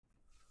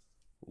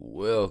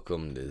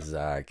Welcome to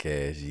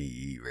Zycast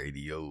GE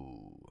Radio.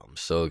 I'm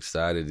so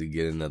excited to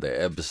get another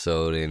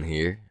episode in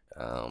here.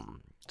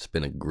 It's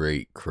been a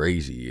great,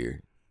 crazy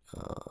year.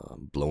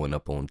 Blowing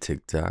up on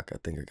TikTok. I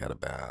think I got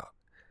about,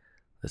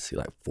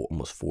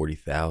 almost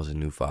 40,000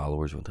 new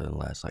followers within the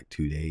last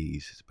 2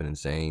 days. It's been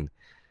insane.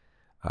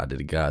 I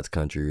did a God's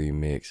Country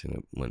remix and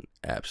it went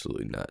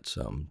absolutely nuts.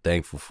 So I'm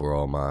thankful for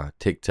all my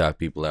TikTok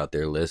people out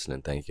there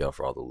listening. Thank y'all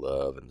for all the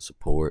love and the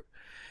support.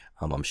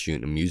 I'm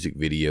shooting a music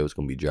video. It's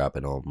going to be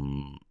dropping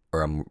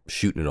I'm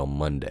shooting it on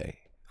Monday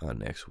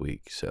next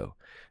week. So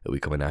it'll be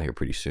coming out here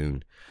pretty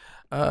soon.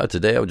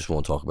 Today I just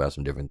want to talk about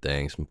some different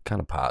things, some kind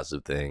of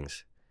positive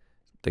things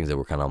that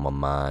were kind of on my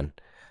mind.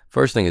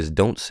 First thing is,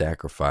 don't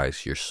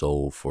sacrifice your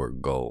soul for a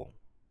goal.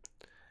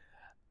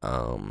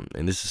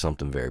 And this is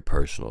something very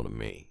personal to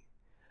me.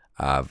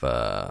 I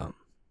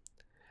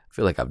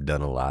feel like I've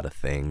done a lot of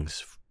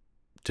things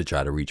to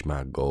try to reach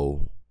my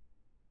goal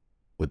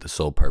with the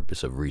sole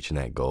purpose of reaching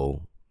that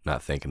goal,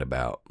 not thinking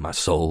about my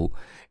soul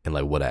and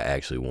what I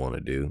actually want to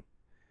do,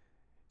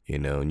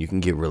 and you can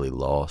get really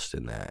lost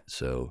in that.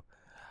 So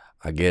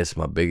I guess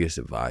my biggest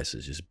advice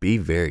is just be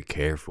very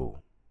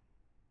careful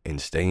and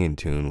stay in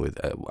tune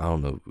with, I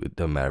don't know, it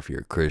doesn't matter if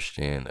you're a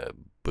Christian, a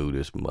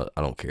Buddhist,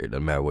 I don't care. It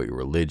doesn't matter what your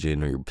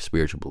religion or your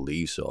spiritual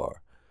beliefs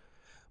are,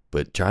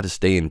 but try to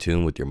stay in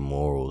tune with your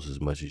morals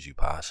as much as you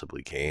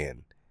possibly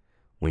can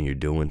when you're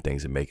doing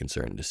things and making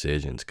certain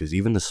decisions. Because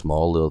even the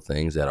small little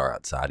things that are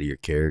outside of your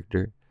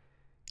character,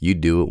 you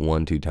do it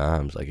 1-2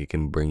 times, it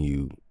can bring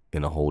you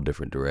in a whole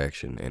different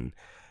direction. And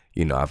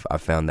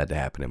I've found that to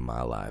happen in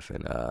my life,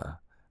 and I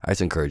just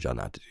encourage y'all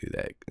not to do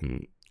that.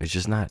 And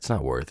it's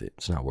not worth it.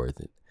 It's not worth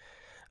it.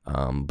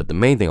 But the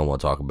main thing I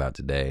want to talk about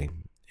today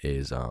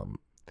is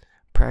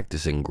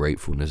practicing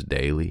gratefulness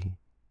daily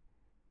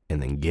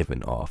and then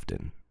giving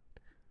often.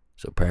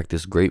 So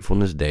practice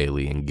gratefulness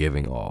daily and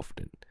giving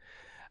often.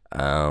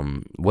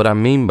 What I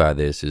mean by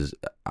this is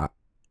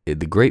the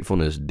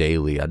gratefulness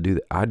daily. I do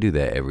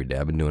that every day.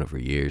 I've been doing it for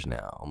years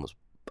now,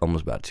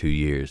 almost about 2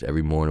 years.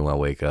 Every morning when I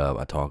wake up,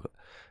 I talk.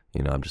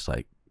 I'm just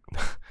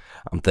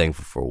I'm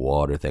thankful for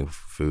water, thankful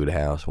for food,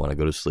 house. When I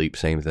go to sleep,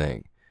 same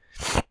thing.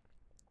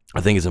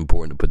 I think it's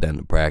important to put that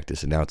into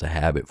practice, and now it's a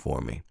habit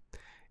for me.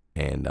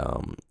 And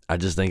I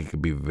just think it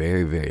could be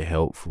very, very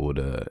helpful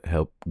to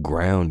help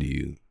ground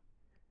you.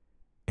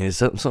 And it's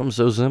something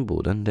so simple.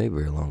 It doesn't take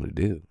very long to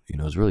do.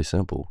 It's really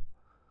simple.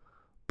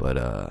 But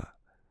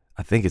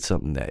I think it's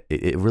something that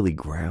it really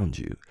grounds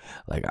you.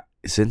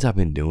 Since I've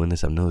been doing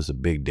this, I've noticed a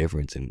big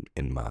difference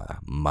in my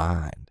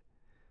mind.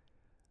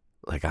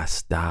 I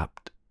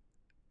stopped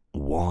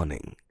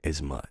wanting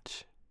as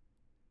much.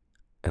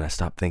 And I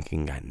stopped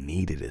thinking I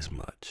needed as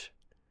much.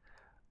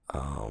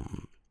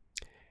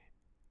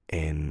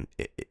 And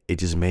it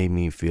just made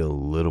me feel a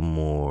little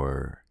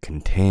more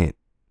content.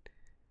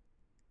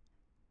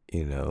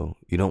 You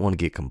don't want to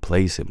get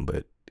complacent,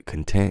 but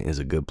content is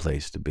a good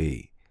place to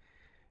be.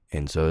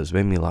 And so it's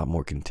made me a lot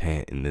more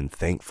content and then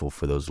thankful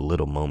for those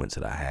little moments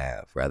that I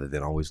have, rather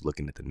than always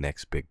looking at the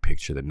next big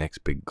picture, the next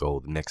big goal,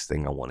 the next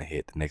thing I want to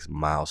hit, the next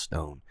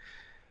milestone.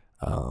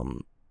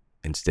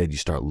 Instead, you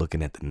start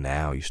looking at the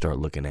now. You start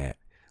looking at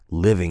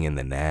living in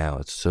the now.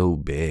 It's so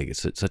big.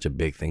 It's such a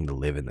big thing to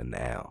live in the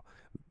now.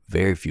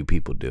 Very few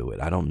people do it.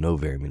 I don't know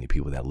very many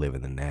people that live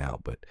in the now,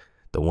 but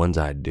the ones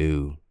I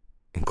do,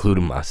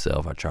 including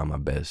myself, I try my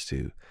best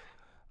to.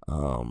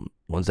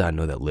 Ones I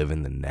know that live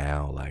in the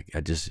now,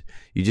 you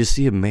just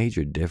see a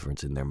major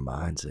difference in their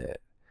mindset.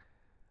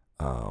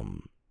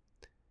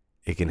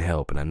 It can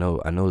help, and I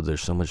know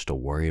there's so much to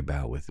worry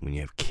about with when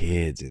you have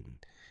kids and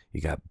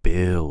you got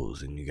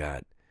bills and you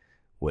got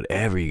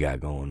whatever you got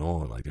going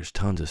on. There's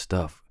tons of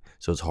stuff,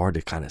 so it's hard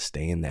to kind of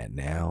stay in that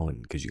now,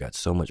 and because you got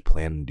so much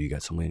planning to do, you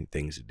got so many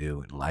things to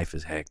do, and life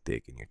is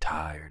hectic, and you're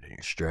tired and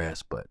you're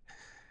stressed, but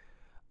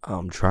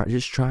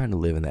trying to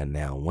live in that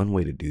now. One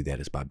way to do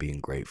that is by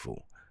being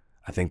grateful.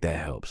 I think that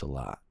helps a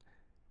lot.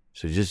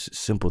 So just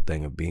simple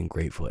thing of being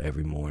grateful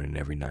every morning,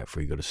 every night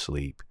before you go to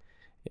sleep.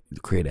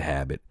 Create a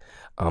habit.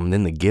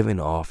 Then the giving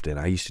often.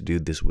 I used to do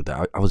this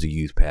I was a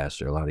youth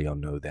pastor. A lot of y'all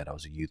know that I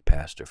was a youth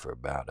pastor for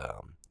about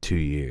 2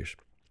 years,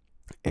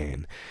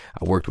 and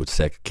I worked with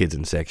kids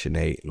in Section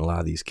 8, and a lot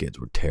of these kids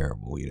were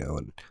terrible,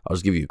 And I'll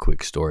just give you a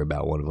quick story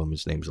about one of them.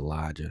 His name's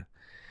Elijah.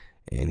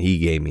 And he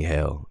gave me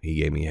hell.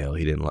 He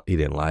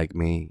didn't like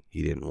me.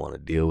 He didn't want to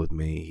deal with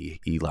me.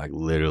 He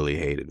literally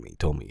hated me.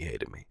 Told me he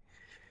hated me.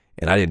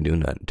 And I didn't do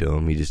nothing to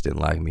him. He just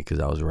didn't like me because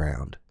I was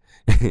around.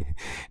 And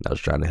I was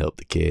trying to help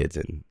the kids,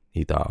 and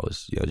he thought I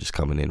was, just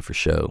coming in for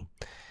show.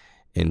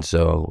 And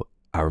so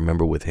I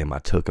remember with him, I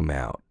took him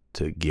out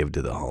to give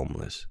to the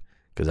homeless,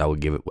 because I would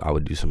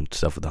do some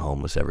stuff with the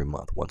homeless every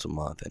month, once a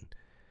month. And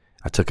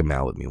I took him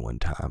out with me one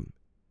time.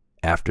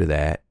 After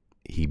that,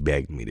 he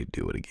begged me to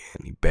do it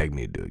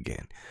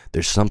again.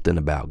 There's something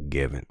about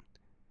giving.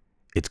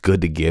 It's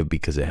good to give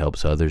because it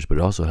helps others, but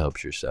it also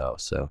helps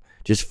yourself. So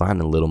just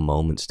finding little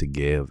moments to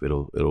give,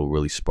 it'll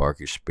really spark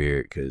your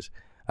spirit, because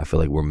I feel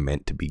like we're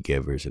meant to be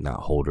givers and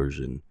not holders,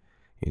 and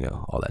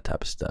all that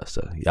type of stuff.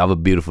 So y'all have a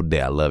beautiful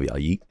day. I love y'all. Yeet.